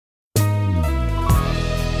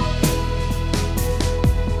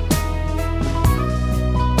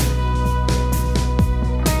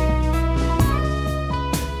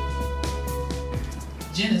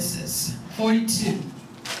42.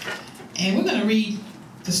 And we're going to read,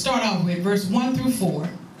 to start off with, verse 1 through 4.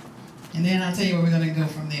 And then I'll tell you where we're going to go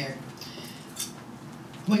from there.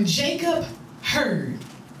 When Jacob heard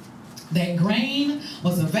that grain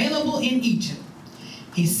was available in Egypt,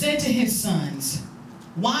 he said to his sons,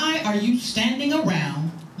 "Why are you standing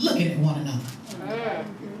around looking at one another?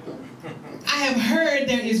 I have heard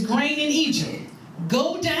there is grain in Egypt.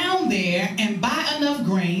 Go down there and buy enough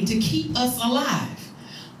grain to keep us alive.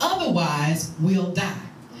 Otherwise, we'll die."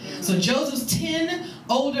 So Joseph's 10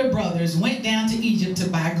 older brothers went down to Egypt to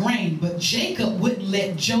buy grain, but Jacob wouldn't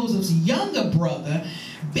let Joseph's younger brother,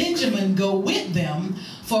 Benjamin, go with them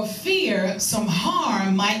for fear some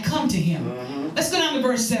harm might come to him. Let's go down to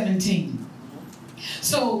verse 17.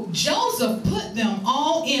 So Joseph put them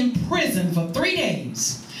all in prison for 3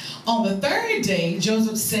 days. On the 3rd day,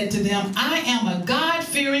 Joseph said to them, "I am a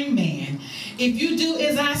God-fearing man. If you do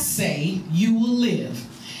as I say, you will live.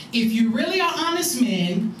 If you really are honest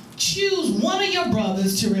men, choose one of your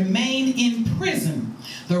brothers to remain in prison.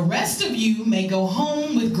 The rest of you may go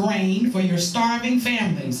home with grain for your starving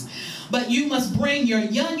families. But you must bring your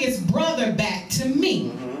youngest brother back to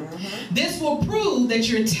me. This will prove that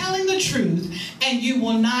you're telling the truth and you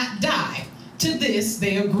will not die." To this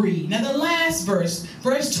they agreed. Now the last verse,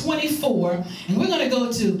 verse 24, and we're going to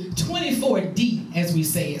go to 24d as we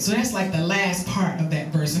say it. So that's like the last part of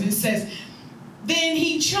that verse. And it says, "Then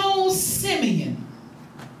he chose Simeon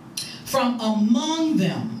from among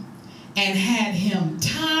them and had him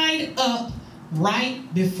tied up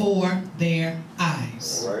right before their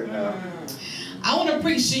eyes." Right now. I want to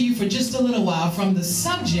preach to you for just a little while from the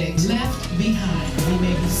subject, left behind. We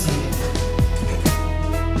may be seated.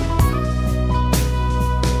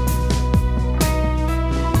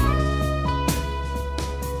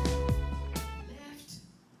 Left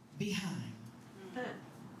behind.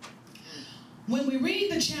 When we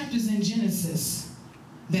read the chapters in Genesis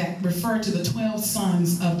that refer to the 12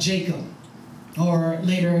 sons of Jacob, or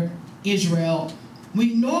later Israel,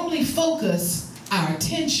 we normally focus our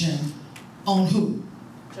attention on who?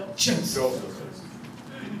 Joseph.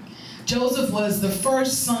 Joseph was the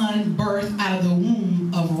first son birthed out of the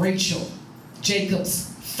womb of Rachel, Jacob's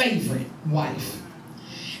favorite wife.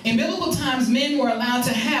 In biblical times, men were allowed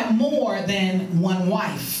to have more than one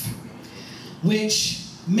wife, which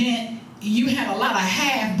meant you had a lot of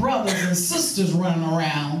half-brothers and sisters running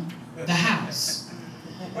around the house.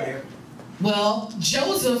 Well,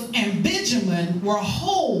 Joseph and Benjamin were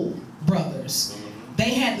whole brothers.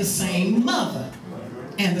 They had the same mother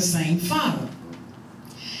and the same father.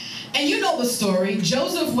 And you know the story.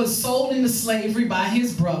 Joseph was sold into slavery by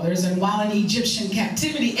his brothers, and while in Egyptian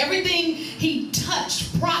captivity, everything he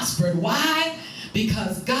touched prospered. Why?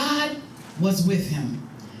 Because God was with him.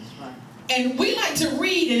 And we like to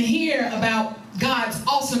read and hear about God's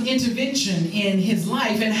awesome intervention in his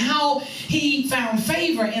life and how he found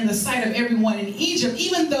favor in the sight of everyone in Egypt,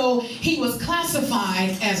 even though he was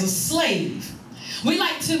classified as a slave. We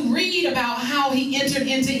like to read about how he entered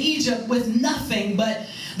into Egypt with nothing but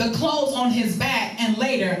the clothes on his back and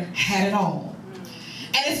later had it all.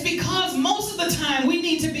 And it's because most of the time we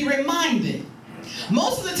need to be reminded.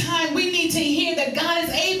 Most of the time we need to hear that God is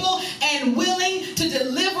able and willing to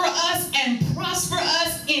deliver us and prosper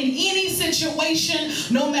us in any situation,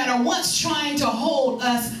 no matter what's trying to hold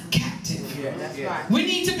us captive. We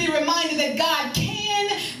need to be reminded that God can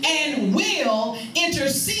and will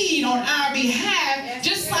intercede on our behalf,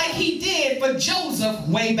 just like he did for Joseph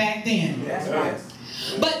way back then.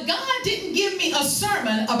 But God didn't give me a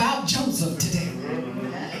sermon about Joseph today.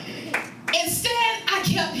 Instead, I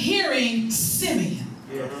kept hearing Simeon.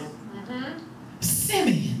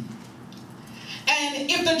 Simeon. And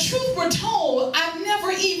if the truth were told, I've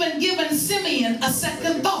never even given Simeon a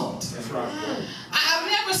second thought. I've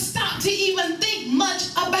never stopped to even think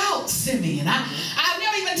much about Simeon. I've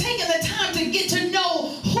never even taken the time to get to know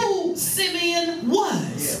who Simeon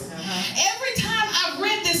was. Every time I've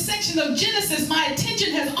read this section of Genesis, my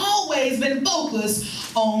attention has always been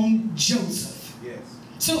focused on Joseph.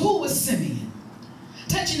 So who was Simeon?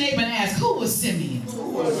 Touch your neighbor and ask, who was Simeon?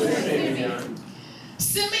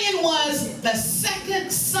 Simeon was the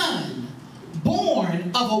second son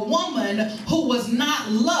born of a woman who was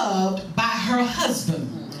not loved by her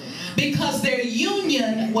husband because their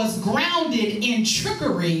union was grounded in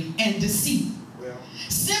trickery and deceit.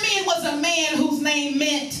 Simeon was a man whose name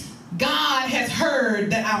meant, God has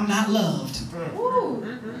heard that I'm not loved.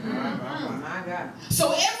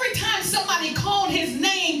 So every time somebody called his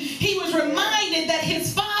name, he was reminded that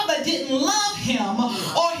his father didn't love him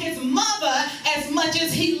or his mother as much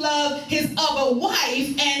as he loved his other wife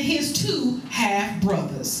and his 2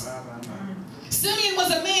 half-brothers. Simeon was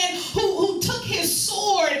a man who took his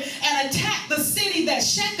sword and attacked the city that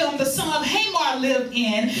Shechem, the son of Hamor, lived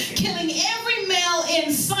in, killing every male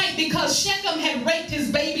in sight because Shechem had raped his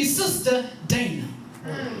baby sister, Dinah.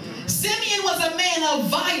 Simeon was a man of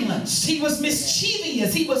violence. He was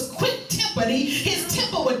mischievous. He was quick-tempered. His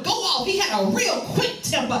temper would go off. He had a real quick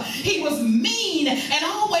temper. He was mean and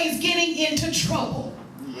always getting into trouble.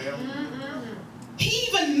 He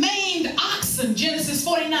even maimed oxen. Genesis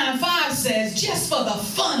 49:5 says, just for the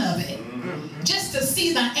fun of it, just to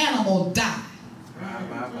see the animal die.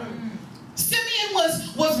 Simeon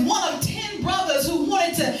was one of 10 brothers who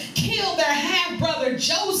wanted to kill their half-brother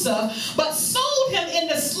Joseph, but sold him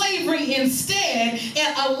into slavery instead,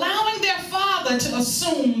 and allowing their father to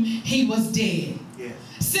assume he was dead. Yes.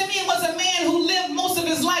 Simeon was a man who lived most of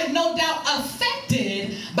his life, no doubt,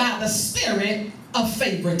 affected by the spirit of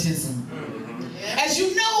favoritism. As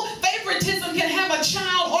you know, favoritism can have a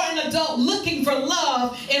child or an adult looking for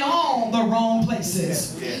love in all the wrong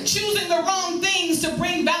places. Choosing the wrong things to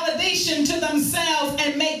bring validation to themselves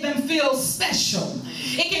and make them feel special.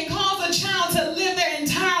 It can cause a child to live their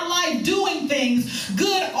entire life doing things,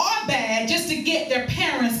 good or bad, just to get their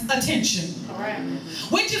parents' attention.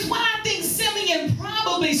 Which is why I think Simeon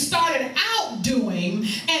probably started out doing,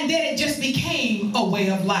 and then it just became a way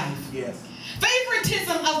of life. Yes.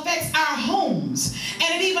 Favoritism affects our homes,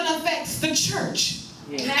 and it even affects the church.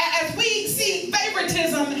 Yeah. As we see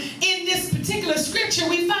favoritism in this particular scripture,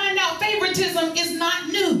 we find out favoritism is not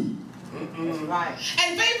new. Right.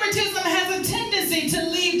 And favoritism has a tendency to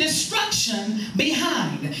leave destruction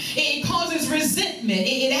behind. It causes resentment.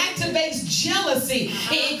 It activates jealousy.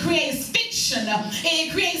 It creates fiction.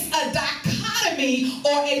 It creates a dichotomy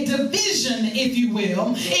or a division, if you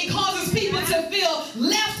will. It causes people to feel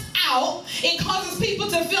left out. It causes people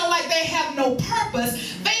to feel like they have no purpose.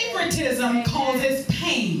 Favoritism causes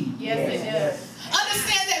pain. Yes, it does.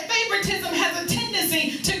 Understand that favoritism has a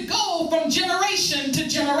tendency to go from generation to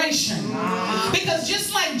generation. Because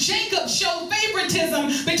just like Jacob showed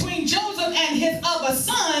favoritism between Joseph and his other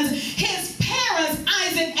sons, his parents,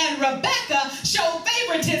 Isaac and Rebekah, showed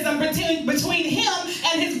favoritism between him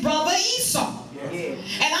and his brother Esau.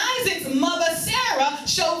 And Isaac's mother Sarah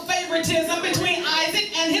showed favoritism between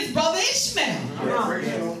Isaac and his brother Ishmael.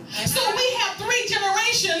 So we have 3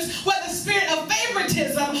 generations where the spirit of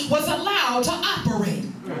favoritism was allowed to operate.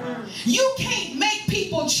 You can't make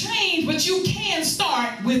people change, but you can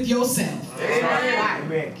start with yourself.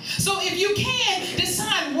 So if you can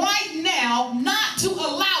decide right now not to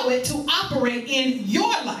allow it to operate in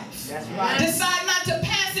your life, decide not to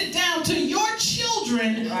pass it down to your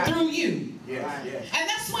children through you. And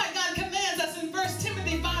that's why God commands us in 1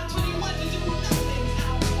 Timothy 5:21 to do nothing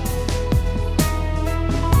out.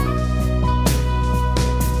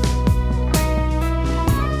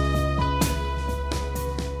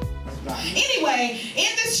 Anyway,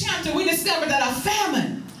 in this chapter we discover that a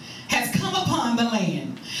famine has come upon the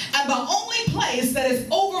land. And the only place that is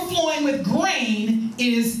overflowing with grain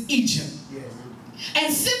is Egypt.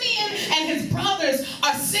 And Simeon and his brothers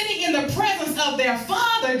are sitting in the presence of their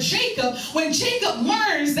father, Jacob, when Jacob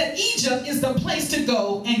learns that Egypt is the place to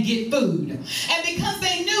go and get food. And because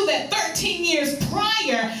they knew that 13 years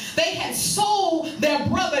prior, they had sold their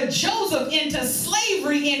brother Joseph into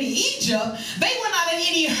slavery in Egypt, they were not in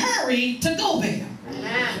any hurry to go there.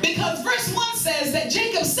 Because verse 1 says that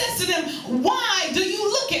Jacob says to them, why do you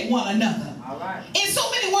look at one another? In so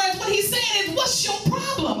many words, what he's saying is, what's your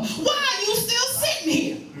problem? Why are you still sitting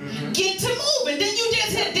here? Get to moving. Didn't you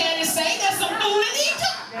just hear Daddy say there's some food in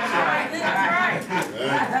Egypt?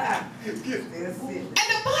 And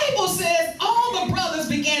the Bible says all the brothers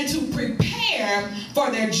began to prepare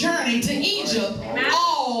for their journey to Egypt,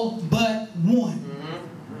 all but one.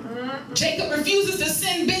 Jacob refuses to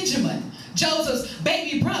send Benjamin, Joseph's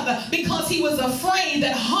baby brother, because he was afraid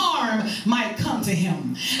that harm might come to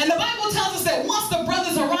him. And the Bible tells us that once the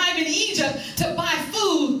brothers arrive in Egypt to buy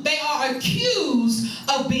food, they are accused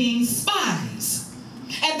of being spies.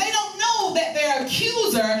 And they don't know that their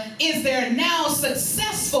accuser is their now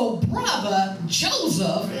successful brother,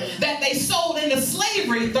 Joseph, that they sold into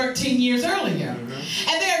slavery 13 years earlier.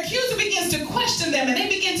 And their accuser begins to question them, and they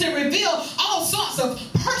begin to reveal all sorts of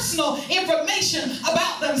personal information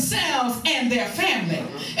about themselves and their family.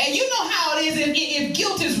 And you know how it is if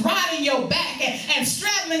guilt is riding your back and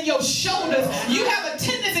straddling your shoulders, you have a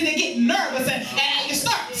tendency to get nervous and you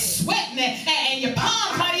start sweating and your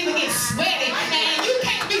palms might even get sweaty and you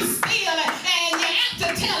can't be still and you have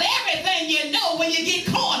to tell everything you know when you get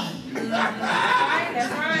cornered.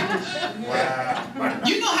 That's right.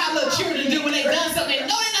 You know how little children do when they've done something they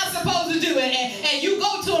know they're not supposed to do it, and you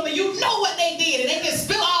go to them and you know what they did and they can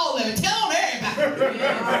spill all of it. Tell on everybody.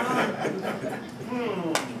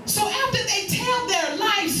 So after they tell their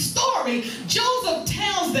life story, Joseph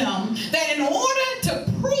tells them that in order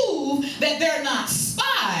to prove that they're not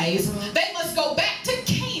spies, they must go back to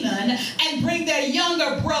Canaan and bring their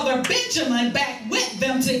younger brother Benjamin back with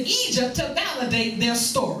them to Egypt to validate their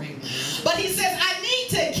story. But he says, I need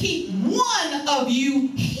to keep one of you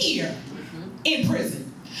here in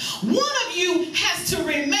prison. One of you has to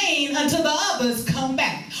remain until the others come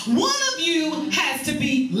back. One of you has to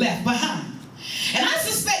be left behind. And I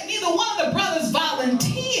suspect neither one of the brothers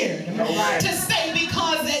volunteered to stay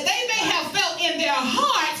because they may have felt in their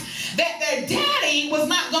hearts that their daddy was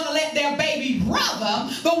not going to let their baby brother,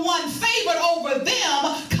 the one favored over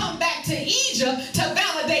them, come back to Egypt to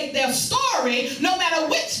validate their story, no matter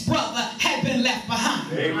which brother had been left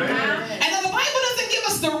behind. Amen. And then the Bible doesn't give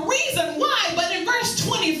us the reason why, but in verse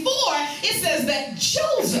 24, it says that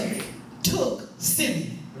Joseph took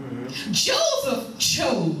Simeon. Joseph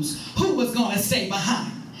chose who was going to stay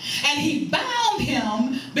behind. And he bound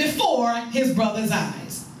him before his brother's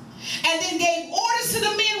eyes. And then gave orders to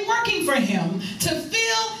the men working for him to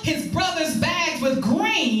fill his brother's bags with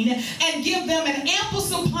grain and give them an ample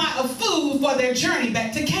supply of food for their journey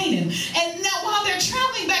back to Canaan. And now while they're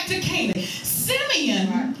traveling back to Canaan,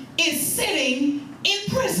 Simeon is sitting in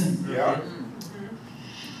prison. Yeah.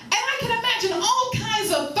 And I can imagine all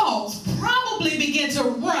kinds of thoughts probably begin to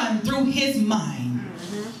run through his mind.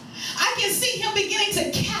 I can see him beginning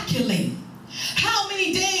to calculate how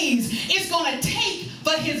many days it's going to take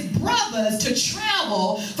for his brothers to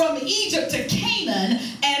travel from Egypt to Canaan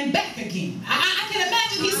and back again. I can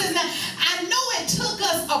imagine he says, now, I know it took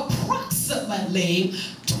us approximately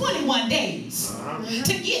 21 days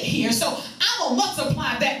to get here, so I'm going to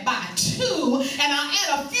multiply that by 2, and I'll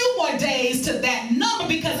add a few more days to that number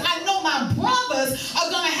because I know my brothers are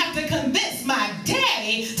going to have to convince my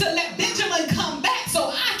daddy to let Benjamin come back so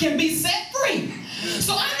I can be set free.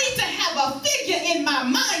 So I need to have a figure in my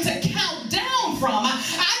mind to count down from.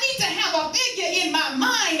 I need to have a figure in my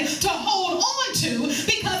mind to hold on to,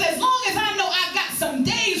 because as long as I know I've got some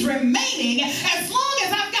days remaining, as long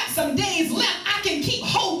as I've got some days left, I can keep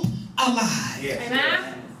hope alive.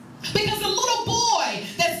 Yeah. Because the little boy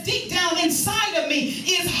that's deep down inside of me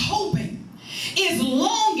is hoping, is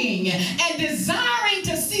longing, and desiring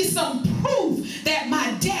to see some proof that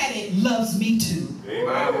my daddy loves me too.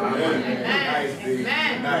 Amen.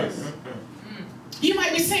 Nice. You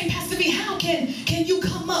might be saying, Pastor V, how can you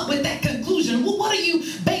come up with that conclusion? Well, what are you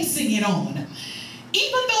basing it on?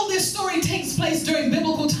 Even though this story takes place during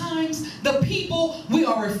biblical times, the people we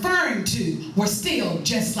are referring to were still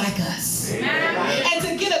just like us. Amen. And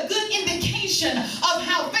to get a good indication of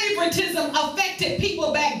how favoritism affected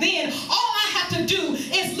people back then, all I have to do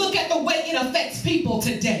is look at the way it affects people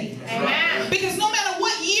today. Amen. Because no matter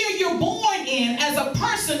what year you're born in, as a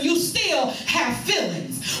person, you still have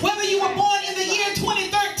feelings. Whether you were born in the year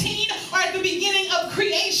 2013 or at the beginning of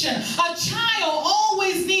creation, a child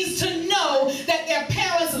always needs to know that their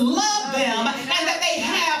parents love them and that they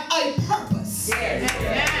have a purpose. Yes.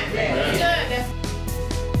 Yes.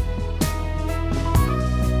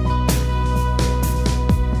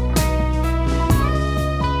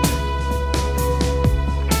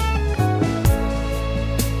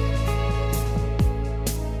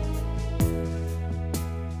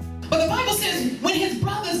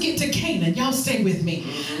 Y'all stay with me.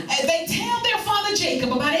 They tell their father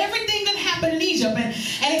Jacob about everything that happened in Egypt and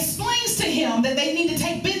explains to him that they need to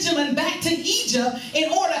take Benjamin back to Egypt in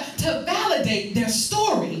order to validate their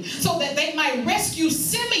story so that they might rescue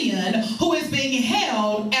Simeon, who is being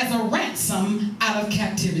held as a ransom out of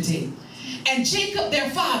captivity. And Jacob,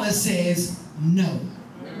 their father, says no.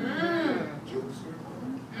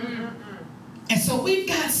 And so we've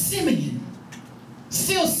got Simeon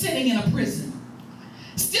still sitting in a prison,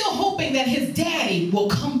 still hoping that his daddy will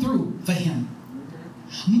come through for him,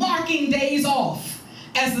 marking days off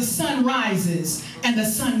as the sun rises and the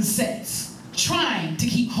sun sets, trying to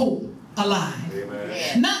keep hope alive.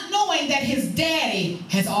 Amen. Not knowing that his daddy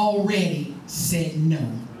has already said no.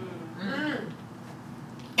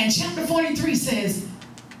 And chapter 43 says,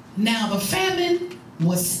 now the famine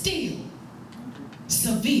was still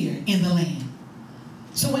severe in the land.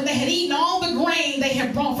 So when they had eaten all the grain they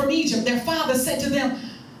had brought from Egypt, their father said to them,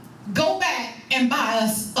 go back and buy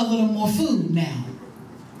us a little more food now.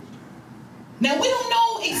 Now we don't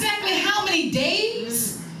know exactly how many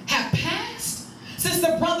days have passed since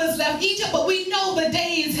the brothers left Egypt, but we know the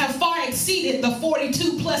days have far exceeded the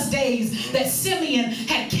 42 plus days that Simeon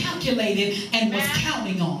had calculated and was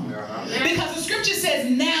counting on. Because the scripture says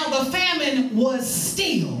now the famine was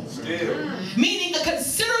still. Meaning a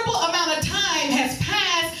considerable amount of time has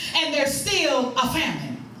passed and there's still a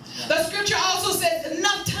famine. The scripture also says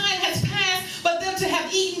enough time has passed for them to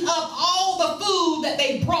have eaten up all the food that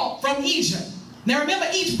they brought from Egypt. Now remember,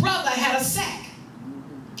 each brother had a sack.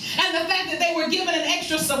 And the fact that they were given an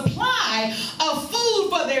extra supply of food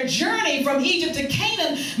for their journey from Egypt to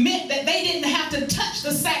Canaan meant that they didn't have to touch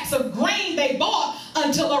the sacks of grain they bought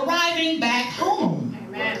until arriving back home.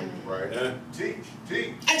 Amen. Right. Teach.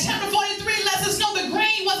 And chapter 43 lets us know the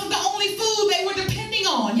grain wasn't the only food they were depending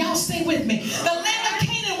on. Y'all stay with me. The land of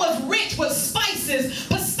Canaan was rich with spices,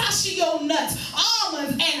 pistachio nuts,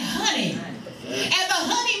 almonds, and honey. And the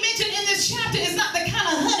honey mentioned in this chapter is not the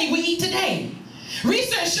kind of honey we eat today.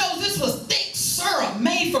 Research shows this was thick syrup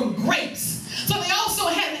made from grapes. So they also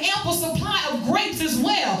had an ample supply of grapes as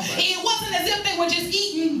well. It wasn't as if they were just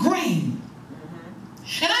eating grain.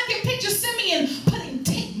 And I can picture Simeon putting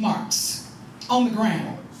tick marks on the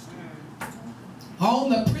ground, on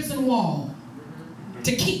the prison wall,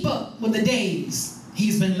 to keep up with the days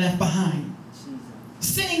he's been left behind.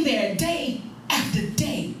 Sitting there day after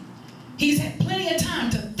day. He's had plenty of time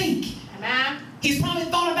to think. He's probably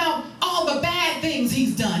thought about all the bad things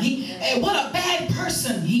he's done. What a bad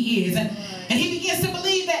person he is. And he begins to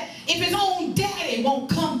believe that if his own daddy won't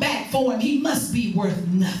come back for him, he must be worth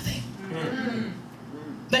nothing.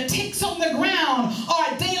 The ticks on the ground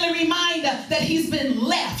are a daily reminder that he's been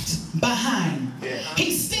left behind.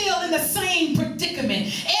 He's still in the same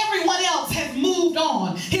predicament. Everyone else has moved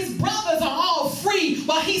on. His brothers are all free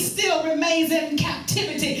while he still remains in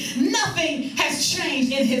captivity. Nothing has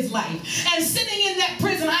changed in his life. And sitting in that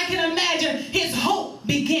prison, I can imagine his hope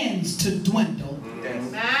begins to dwindle.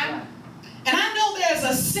 And I know there's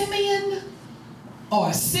a Simeon or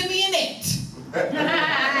a Simeonette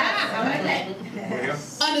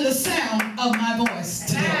under the sound of my voice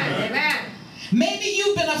today. Maybe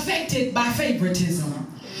you've been affected by favoritism.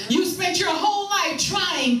 You spent your whole life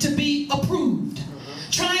trying to be approved,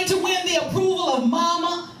 trying to win the approval of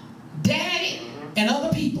mama, daddy, and other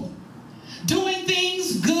people, doing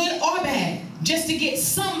things good or bad just to get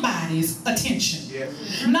somebody's attention,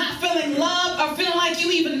 not feeling loved or feeling like you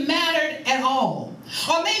even mattered at all.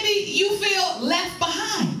 Or maybe you feel left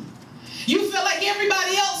behind. You feel like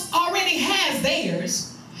everybody else already has theirs.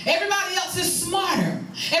 Everybody else is smarter.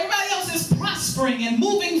 Everybody else is prospering and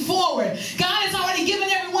moving forward. God has already given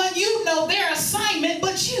everyone you know their assignment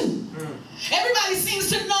but you. Everybody seems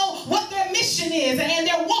to know what their mission is, and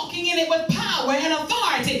they're walking in it with power and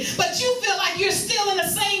authority. But you feel like you're still in the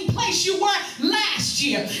same place you were last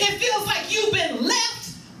year. It feels like you've been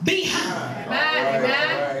left behind.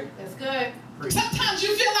 Amen. That's good. Sometimes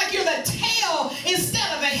you feel like you're the tail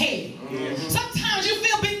instead of the head. Sometimes you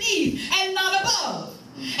feel beneath and not above.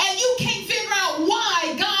 And you can't figure out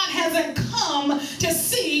why God hasn't come to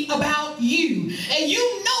see about you. And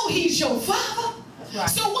you know he's your father. Right.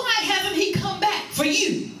 So why hasn't he come back for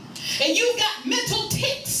you? And you've got mental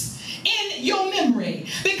ticks in your memory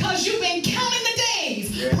because you've been counting the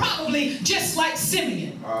days, probably just like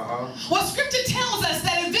Simeon. Well, scripture tells us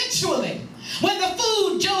that eventually, when the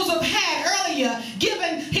food Joseph had earlier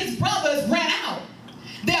given his brothers ran out,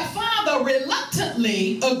 their father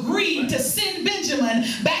reluctantly agreed to send Benjamin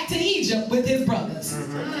back to Egypt with his brothers.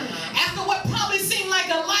 After what probably seemed like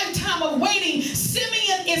a lifetime of waiting,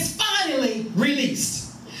 Simeon is finally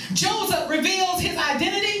released. Joseph reveals his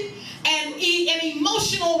identity, and an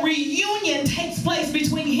emotional reunion takes place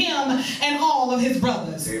between him and all of his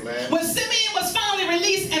brothers. When Simeon was finally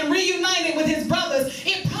released and reunited with his brothers,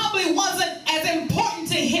 it probably wasn't as important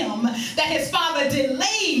to him that his father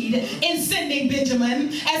delayed in sending Benjamin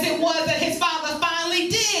as it was that his father finally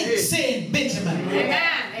did send Benjamin. Amen.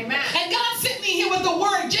 And God sent me here with a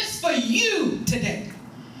word just for you today.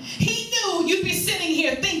 He knew you'd be sitting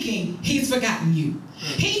here thinking he's forgotten you.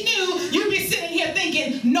 He knew you'd be sitting here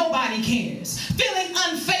thinking nobody cares, feeling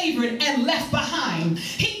unfavored and left behind.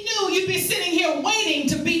 He knew you'd be sitting here waiting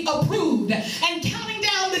to be approved and counting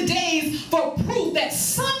down the days for proof that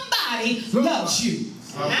somebody loves you.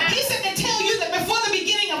 He said to tell you that before the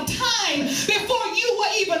beginning of time, before you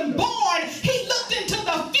were even born, he looked into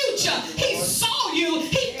the future. He saw you.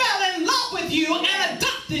 He fell in love with you and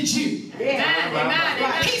adopted you.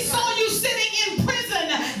 He saw you sitting in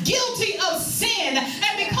prison, guilty of sin.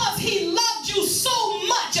 And because he loved you so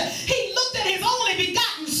much, he looked at his only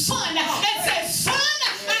begotten son and said, son,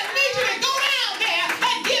 I need you to go down there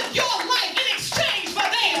and give your life in exchange for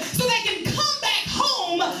them so they can come back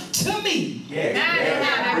home to me. And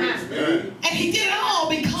he did it all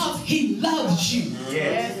because he loves you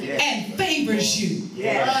and favors you.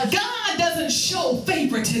 God doesn't show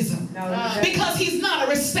favoritism because he's not a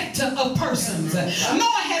respecter of persons,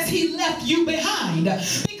 nor has he left you behind,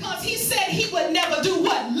 because because he said he would never do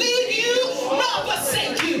what? Leave you nor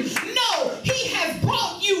forsake you. No, he has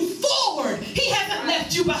brought you forward. He hasn't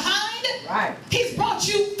left you behind. Right. He's brought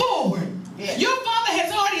you forward. Yeah. Your Father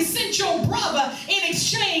has already sent your brother in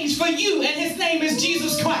exchange for you, and his name is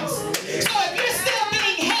Jesus Christ. So if you're still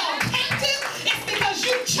being held captive, it's because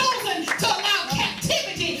you've chosen to allow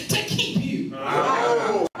captivity to keep you.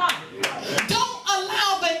 Oh. Don't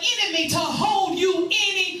allow the enemy to hold you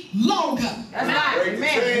any longer. That's right.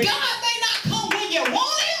 Amen. God may not come when you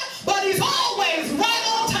want him, but he's always right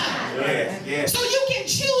on time. Yes, yes. So you can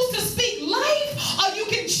choose to speak life, or you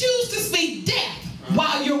can choose to speak death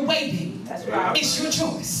while you're waiting. That's right. It's your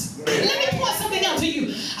choice. Let me point something out to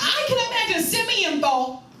you. I can imagine Simeon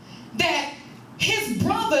thought that his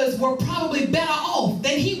brothers were probably better off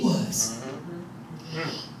than he was.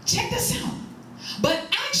 Check this out. But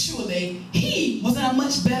actually, he was in a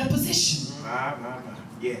much better position.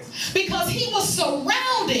 Yes. Because he was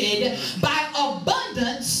surrounded by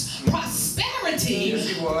abundance, prosperity, Yes,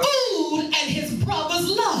 he was. food, and his brother's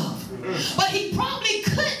love. But he probably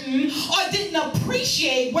couldn't or didn't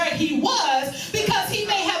appreciate where he was because he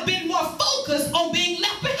may have been more focused on being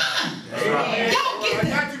left behind. Y'all get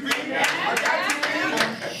that?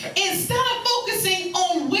 Instead of focusing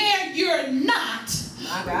on where you're not,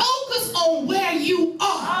 focus on where you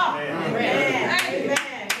are. Amen.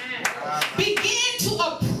 Begin to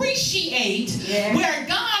appreciate where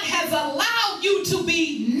God has allowed you to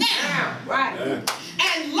be now. Right.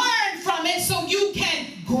 And learn from it so you can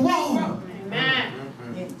grow.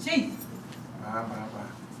 Amen. Jesus.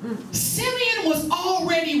 Simeon was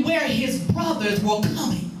already where his brothers were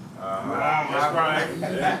coming. That's right.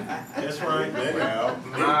 That's right.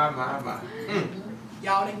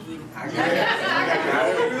 Y'all didn't get it. I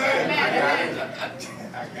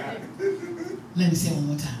got it. Let me say it one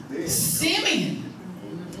more time. Simeon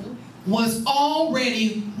was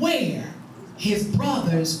already where his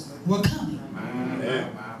brothers were coming,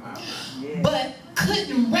 but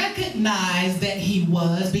couldn't recognize that he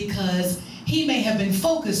was because he may have been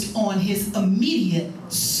focused on his immediate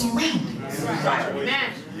surroundings.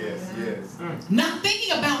 Amen. Yes, yes. Not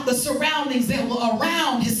thinking about the surroundings that were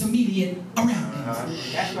around his immediate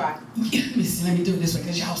surroundings. That's right. Let me do it this way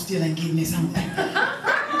because y'all still ain't getting this.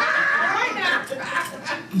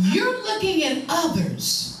 You're looking at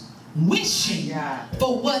others wishing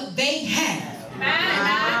for what they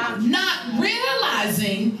have, not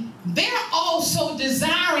realizing they're also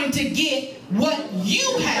desiring to get what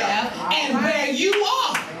you have and where you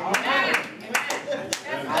are.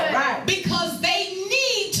 Because they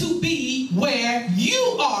need to be where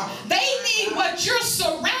you are. They need what you're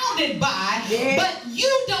surrounded by, but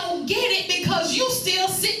you don't get it because you still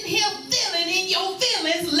sitting here feeling in your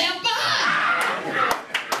feelings left behind.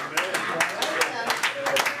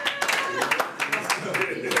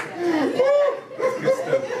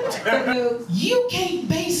 You can't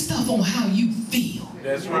base stuff on how you feel.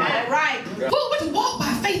 That's right. Right. We're to walk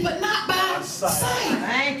by faith, but not by sight.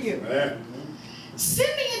 Thank you.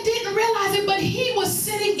 Simeon didn't realize it, but he was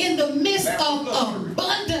sitting in the midst of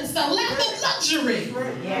abundance, the lack of luxury.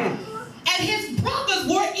 Yeah. And his brothers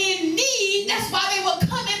were in need. That's why they were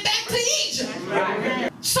coming back to Egypt.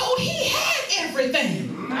 Right. So he had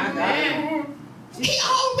everything. Amen. He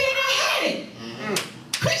already had it.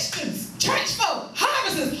 Christians, church folk,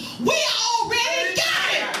 harvesters, we already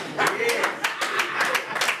got it.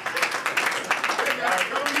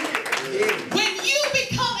 When you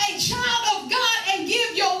become a child of God and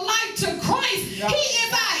give your life to Christ, he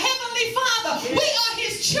is our heavenly Father. We are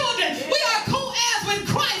his children. We are co-heirs with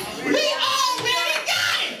Christ. We already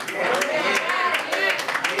got it.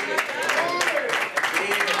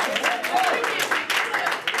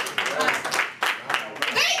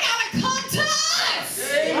 They gotta come to us.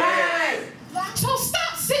 So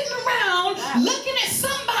stop sitting around looking at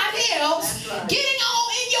somebody else, getting all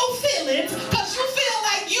in your feelings because you feel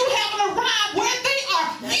like you haven't arrived where they are.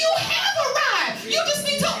 You have arrived. You just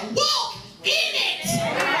need to walk in it.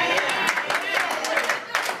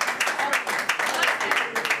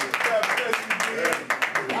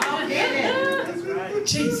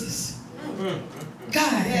 Jesus.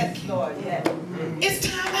 God. Yes, Lord. Yes. It's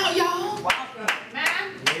time out, y'all.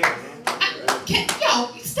 Y'all,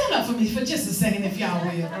 stand up for me for just a second if y'all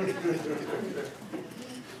will.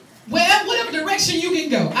 Well, whatever direction you can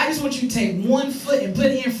go, I just want you to take one foot and put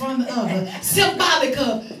it in front of the other, symbolic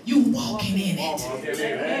of you walking in it.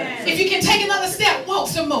 If you can take another step, walk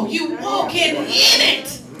some more. You walking in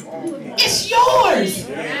it. It's yours.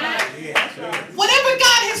 Whatever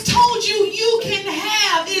God has told you you can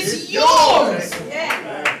have is yours.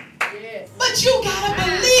 But you gotta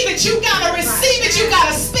believe it. You gotta receive